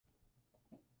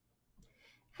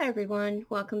Hi everyone,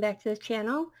 welcome back to the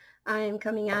channel. I'm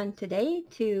coming on today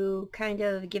to kind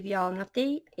of give you all an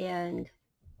update and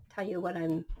tell you what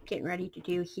I'm getting ready to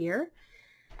do here.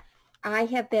 I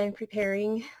have been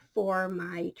preparing for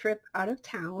my trip out of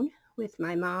town with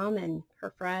my mom and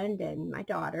her friend and my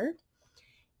daughter,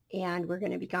 and we're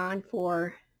going to be gone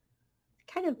for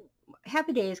kind of half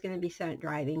a day is going to be spent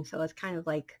driving, so it's kind of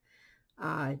like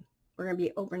we're going to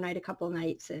be overnight a couple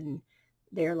nights, and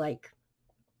they're like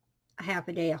a half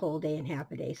a day, a whole day, and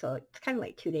half a day. So it's kind of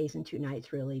like 2 days and 2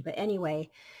 nights, really. But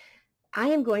anyway, I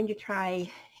am going to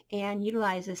try and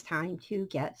utilize this time to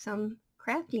get some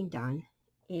crafting done.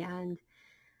 And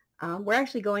we're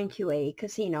actually going to a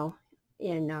casino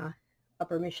in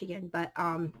Upper Michigan, but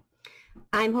I'm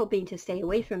hoping to stay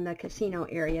away from the casino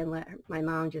area and let my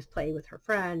mom just play with her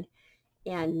friend,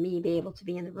 and me be able to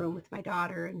be in the room with my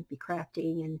daughter and be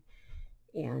crafting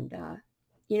and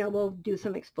you know, we'll do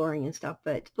some exploring and stuff,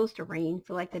 but it's supposed to rain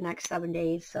for like the next 7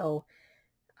 days, so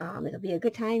it'll be a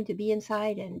good time to be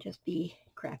inside and just be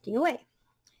crafting away.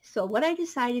 So what I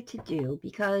decided to do,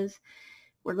 because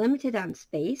we're limited on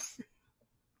space,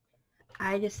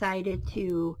 I decided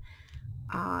to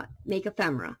make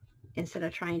ephemera instead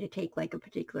of trying to take like a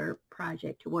particular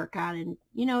project to work on. And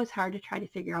you know, it's hard to try to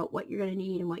figure out what you're going to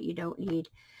need and what you don't need.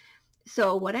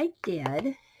 So what I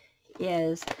did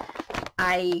is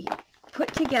I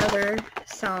put together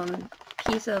some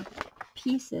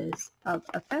pieces of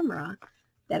ephemera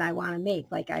that I want to make.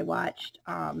 Like I watched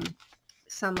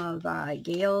some of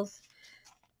Gail's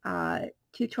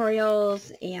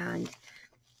tutorials and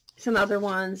some other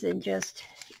ones, and just,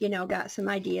 you know, got some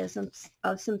ideas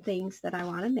of some things that I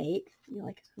want to make, you know,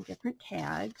 like some different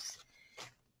tags.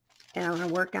 And I want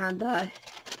to work on the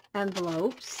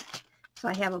envelopes. So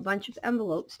I have a bunch of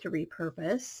envelopes to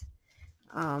repurpose.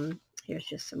 Here's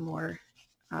just some more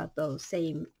those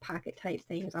same pocket type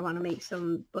things. I want to make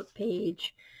some book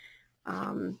page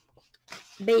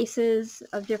bases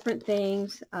of different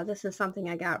things. This is something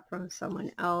I got from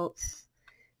someone else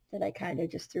that I kind of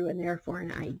just threw in there for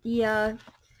an idea.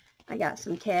 I got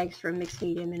some tags from Mixed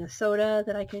Media, Minnesota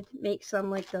that I could make some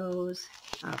like those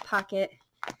pocket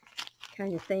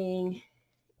kind of thing.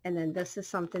 And then this is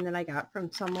something that I got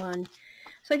from someone.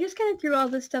 So I just kind of threw all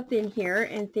this stuff in here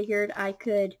and figured I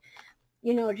could,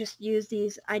 you know, just use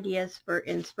these ideas for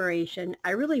inspiration.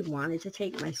 I really wanted to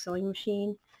take my sewing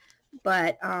machine,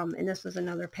 but, and this was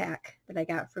another pack that I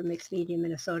got from Mixed Media,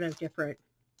 Minnesota, of different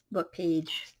book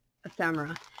page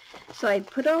ephemera. So I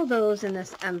put all those in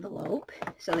this envelope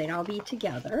so they'd all be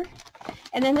together.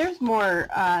 And then there's more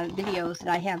videos that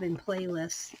I have in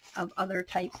playlists of other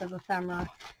types of ephemera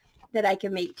that I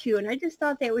can make too. And I just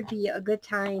thought that would be a good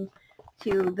time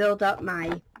to build up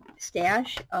my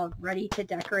stash of ready to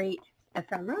decorate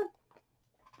ephemera.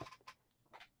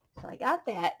 So I got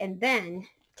that. And then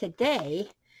today,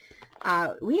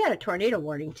 we had a tornado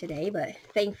warning today, but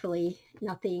thankfully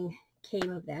nothing came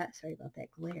of that. Sorry about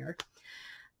that glare.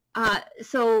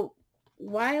 So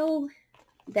while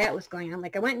that was going on,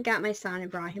 like I went and got my son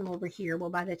and brought him over here. Well,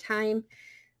 by the time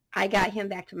I got him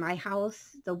back to my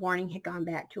house, the warning had gone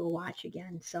back to a watch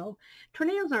again. So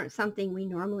tornadoes aren't something we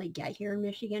normally get here in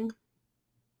Michigan.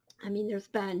 I mean, there's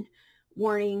been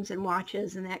warnings and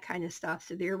watches and that kind of stuff,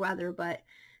 severe weather, but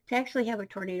to actually have a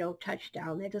tornado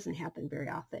touchdown, that doesn't happen very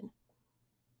often.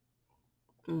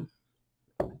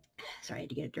 Sorry, I had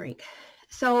to get a drink.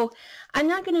 So I'm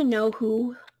not going to know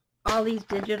who all these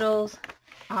digitals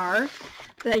are,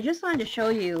 but I just wanted to show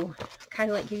you, kind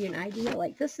of like give you an idea.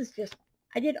 Like this is just,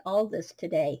 I did all this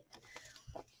today.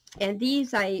 And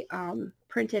these I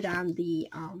printed on the,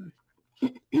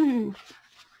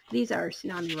 these are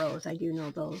Tsunami Rose, I do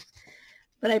know those.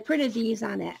 But I printed these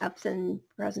on that Epson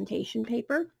presentation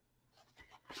paper.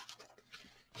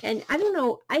 And I don't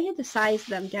know, I had to size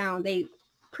them down. They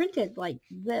printed like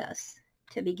this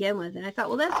to begin with. And I thought,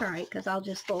 well, that's all right, because I'll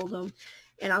just fold them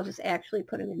and I'll just actually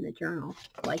put them in the journal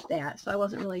like that. So I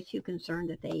wasn't really too concerned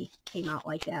that they came out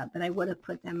like that, but I would have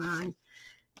put them on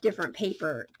different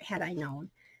paper had I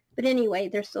known. But anyway,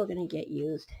 they're still going to get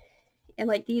used. And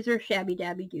like these are Shabby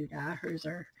Dabby Doodah. Hers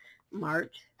are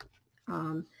marked.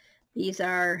 These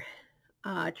are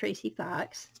Tracy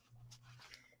Fox.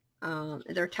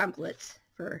 They're templates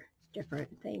for different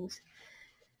things.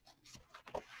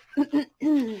 But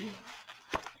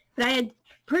I had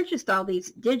purchased all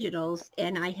these digitals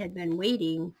and I had been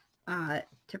waiting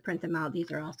to print them out.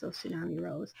 These are also Tsunami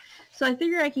Rose. So I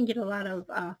figure I can get a lot of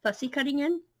fussy cutting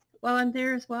in while I'm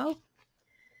there as well.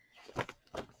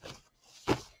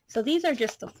 So these are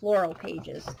just the floral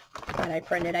pages that I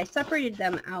printed. I separated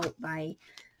them out by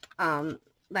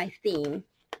theme,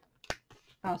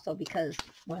 also because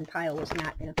one pile was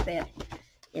not going to fit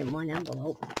in one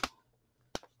envelope.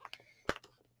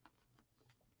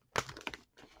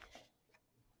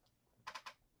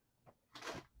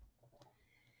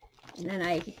 And then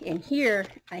in here,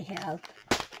 I have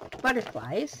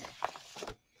butterflies.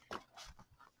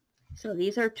 So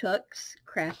these are Took's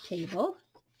craft table.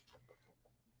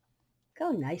 Look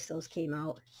how nice those came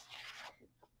out.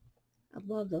 I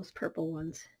love those purple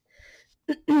ones.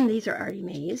 These are Artie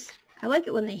Mae's. I like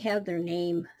it when they have their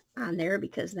name on there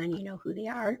because then you know who they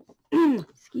are.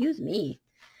 Excuse me.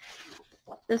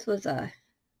 This was a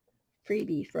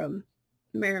freebie from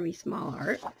Maremy Small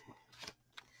Art.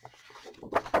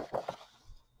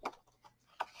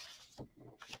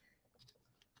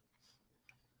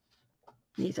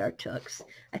 These are Took's.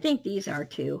 I think these are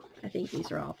too. I think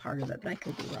these are all part of it, but I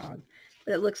could be wrong.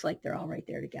 But it looks like they're all right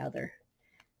there together.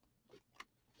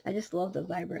 I just love the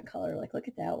vibrant color. Like, look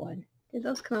at that one. Did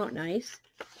those come out nice?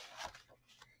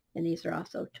 And these are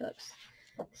also Took's.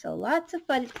 So lots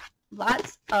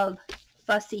of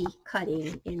fussy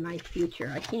cutting in my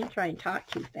future. I can't try and talk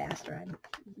too fast or I'm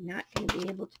not going to be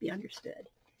able to be understood.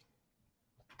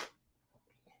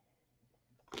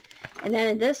 And then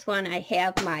in this one, I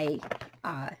have my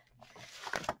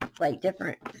like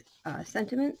different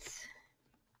sentiments.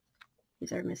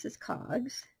 These are Mrs.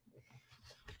 Coggs.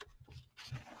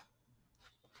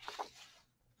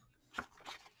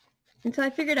 And so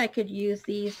I figured I could use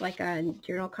these like on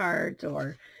journal cards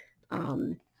or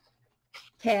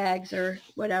tags or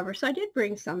whatever. So I did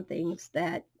bring some things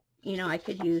that, you know, I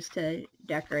could use to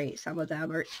decorate some of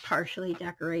them or partially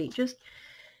decorate. Just,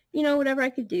 you know, whatever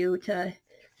I could do to,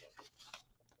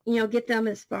 you know, get them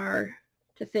as far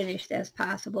to finished as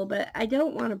possible. But I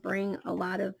don't want to bring a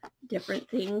lot of different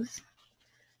things.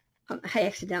 I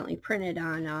accidentally printed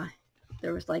on,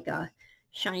 there was like a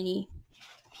shiny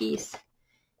piece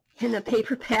in the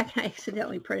paper pack. I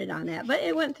accidentally printed on that, but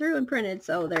it went through and printed,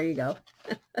 so there you go.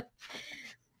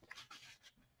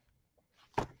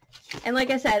 And like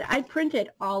I said, I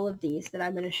printed all of these that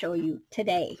I'm going to show you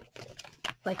today,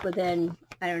 like within,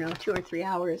 I don't know, 2 or 3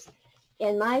 hours.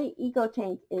 And my Eco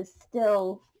Tank is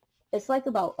still, it's like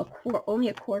about only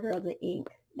a quarter of the ink,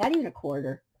 not even a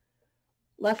quarter,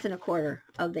 less than a quarter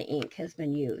of the ink has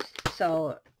been used.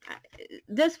 So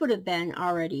this would have been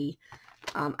already,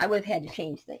 I would have had to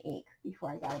change the ink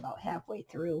before I got about halfway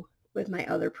through with my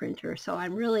other printer. So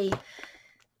I'm really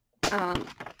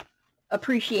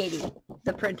appreciating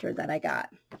the printer that I got.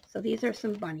 So these are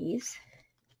some bunnies.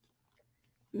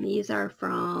 And these are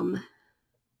from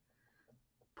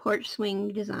Porch Swing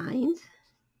Designs.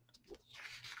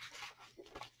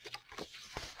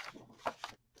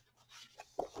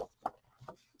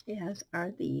 As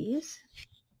are these.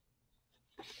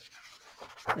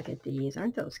 Look at these.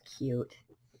 Aren't those cute?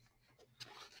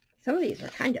 Some of these are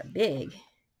kind of big.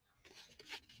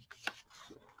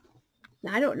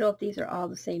 Now, I don't know if these are all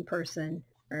the same person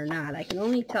or not. I can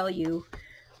only tell you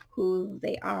who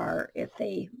they are if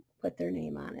they put their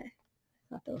name on it.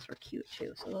 I thought those were cute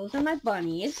too. So those are my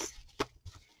bunnies.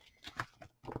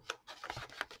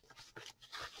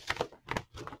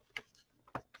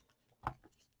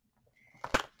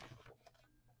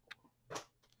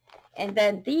 And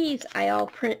then these I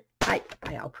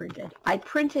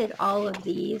printed all of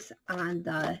these on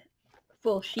the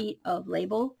full sheet of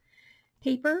label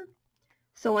paper.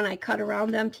 So when I cut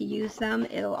around them to use them,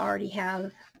 it'll already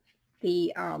have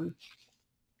the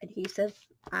adhesive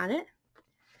on it.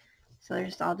 So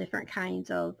there's all different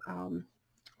kinds of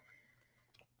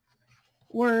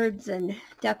words and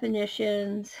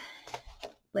definitions,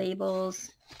 labels.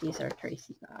 These are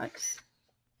Tracy Fox.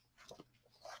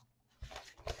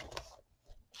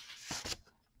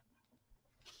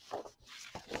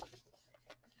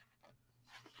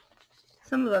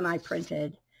 Some of them I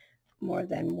printed more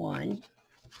than one.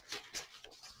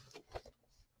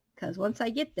 Because once I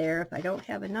get there, if I don't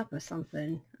have enough of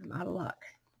something, I'm out of luck.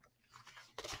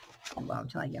 Well,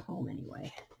 until I get home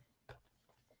anyway.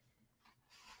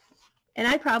 And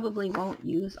I probably won't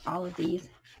use all of these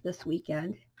this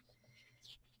weekend.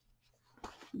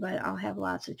 But I'll have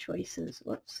lots of choices.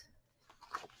 Whoops.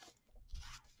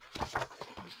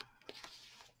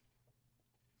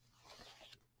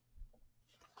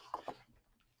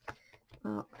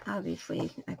 Well,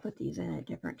 obviously, I put these in at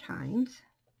different times.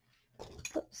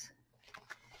 Oops.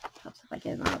 Helps if I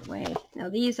get them out of the way. Now,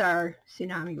 these are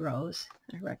Tsunami Rose.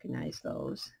 I recognize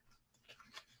those.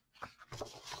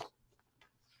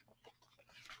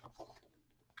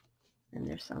 And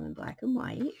there's some in black and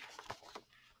white.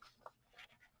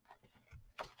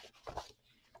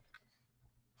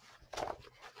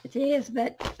 Today has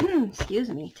been, excuse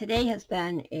me, today has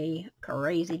been a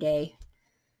crazy day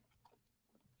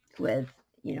with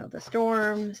you know, the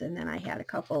storms, and then I had a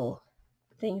couple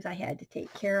things I had to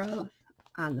take care of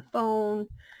on the phone.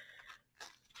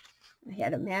 I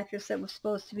had a mattress that was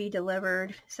supposed to be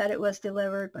delivered, said it was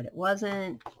delivered, but it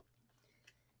wasn't.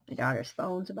 My daughter's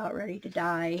phone's about ready to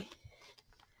die.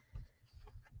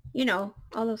 You know,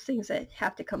 all those things that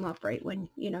have to come up right when,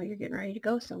 you know, you're getting ready to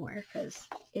go somewhere, because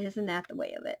isn't that the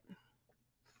way of it?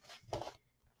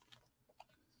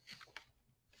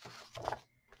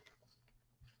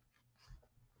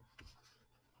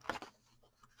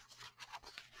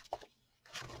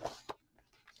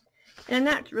 And I'm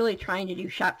not really trying to do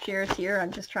shop shares here.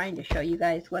 I'm just trying to show you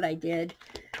guys what I did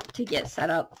to get set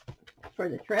up for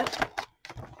the trip,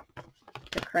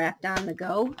 to craft on the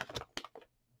go.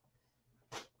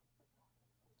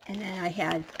 And then I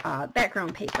had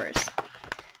background papers.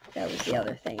 That was the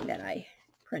other thing that I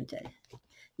printed.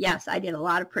 Yes, I did a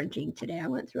lot of printing today. I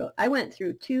went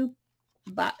through two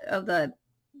of the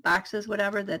boxes,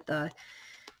 whatever, that the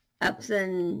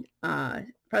Epson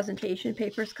presentation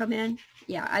papers come in.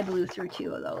 Yeah, I blew through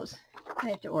 2 of those. I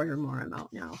have to order more. I'm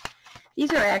out now.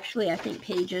 These are actually, I think,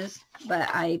 pages, but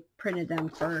I printed them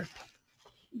for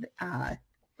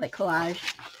like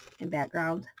collage and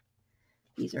background.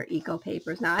 These are eco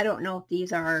papers. Now I don't know if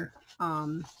these are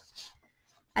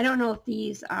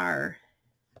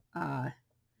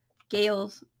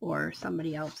Gail's or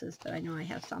somebody else's, but I know I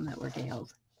have some that were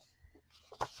Gail's.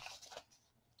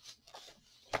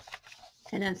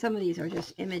 And then some of these are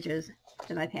just images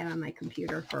that I've had on my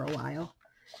computer for a while.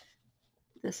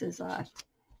 This is a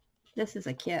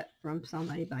kit from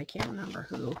somebody, but I can't remember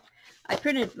who. I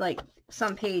printed like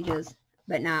some pages,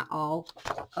 but not all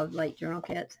of like journal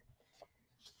kits.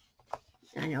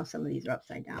 I know some of these are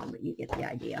upside down, but you get the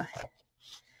idea.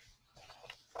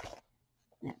 Isn't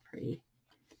that pretty?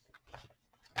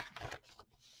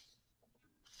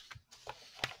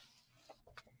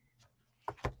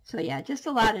 So yeah, just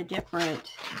a lot of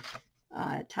different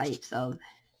types of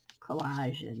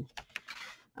collage and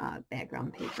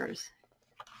background papers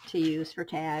to use for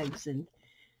tags and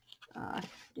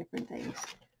different things.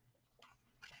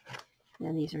 And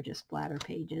then these are just splatter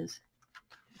pages.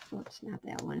 Oops, not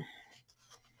that one.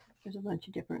 There's a bunch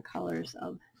of different colors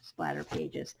of splatter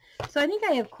pages. So I think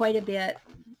I have quite a bit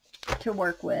to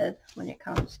work with when it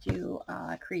comes to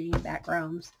creating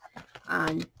backgrounds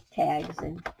on tags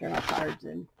and journal cards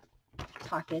and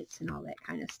pockets and all that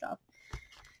kind of stuff.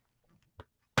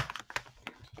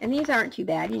 And these aren't too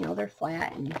bad, you know, they're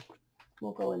flat and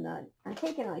we'll go in the, I'm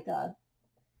taking like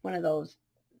one of those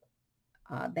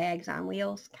bags on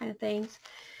wheels kind of things.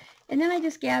 And then I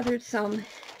just gathered some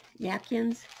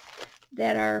napkins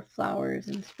that are flowers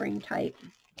and spring type,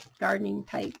 gardening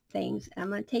type things. And I'm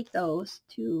going to take those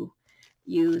to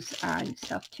use on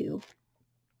stuff too.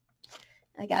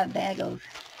 I got a bag of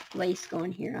lace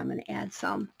going here. I'm going to add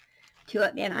some to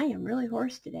it. Man, I am really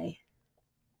hoarse today.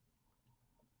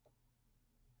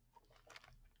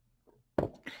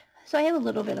 So I have a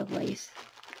little bit of lace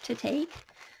to take.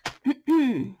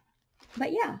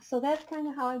 But yeah, so that's kind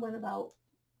of how I went about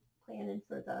planning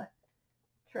for the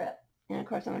trip. And of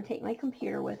course I'm going to take my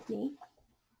computer with me.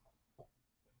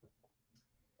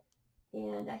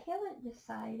 And I haven't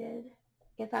decided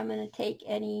if I'm going to take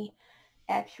any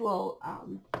actual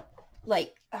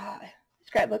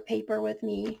scrapbook paper with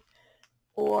me,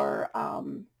 or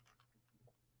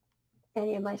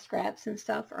any of my scraps and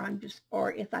stuff,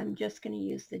 or if I'm just going to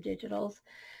use the digitals.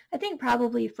 I think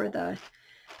probably for the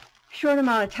short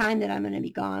amount of time that I'm going to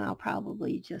be gone, I'll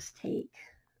probably just take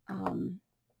the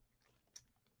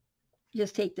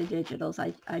digitals.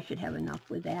 I should have enough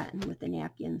with that, and with the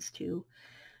napkins too,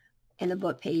 and the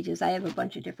book pages. I have a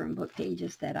bunch of different book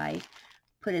pages that I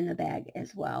put in the bag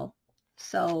as well.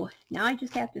 So now I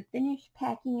just have to finish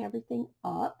packing everything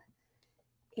up,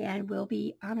 and we'll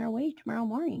be on our way tomorrow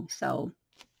morning. So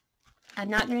I'm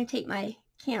not going to take my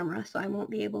camera, so I won't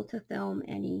be able to film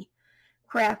any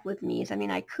craft with me. I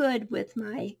mean, I could with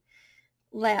my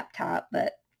laptop,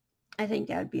 but I think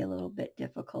that would be a little bit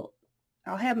difficult.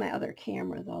 I'll have my other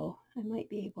camera though. I might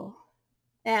be able.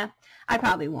 I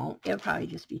probably won't. It'll probably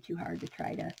just be too hard to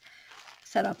try to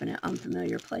set up in an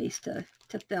unfamiliar place to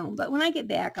film. But when I get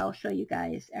back, I'll show you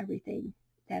guys everything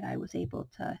that I was able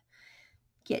to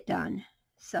get done.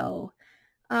 So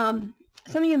some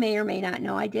of you may or may not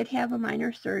know I did have a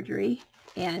minor surgery,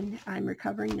 and I'm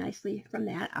recovering nicely from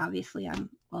that. Obviously, I'm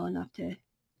well enough to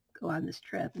go on this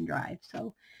trip and drive,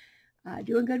 so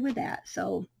doing good with that.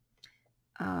 So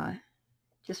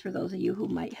just for those of you who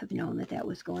might have known that that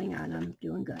was going on, I'm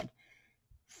doing good.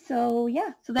 So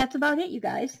yeah, so that's about it, you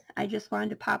guys. I just wanted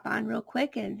to pop on real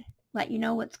quick and let you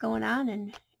know what's going on,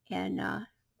 and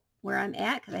where I'm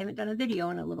at because I haven't done a video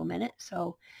in a little minute.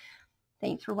 So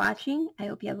thanks for watching. I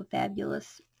hope you have a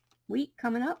fabulous week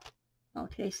coming up. Oh,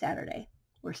 today's Saturday.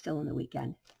 We're still in the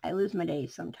weekend. I lose my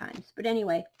days sometimes. But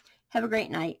anyway, have a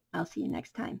great night. I'll see you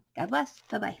next time. God bless.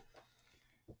 Bye-bye.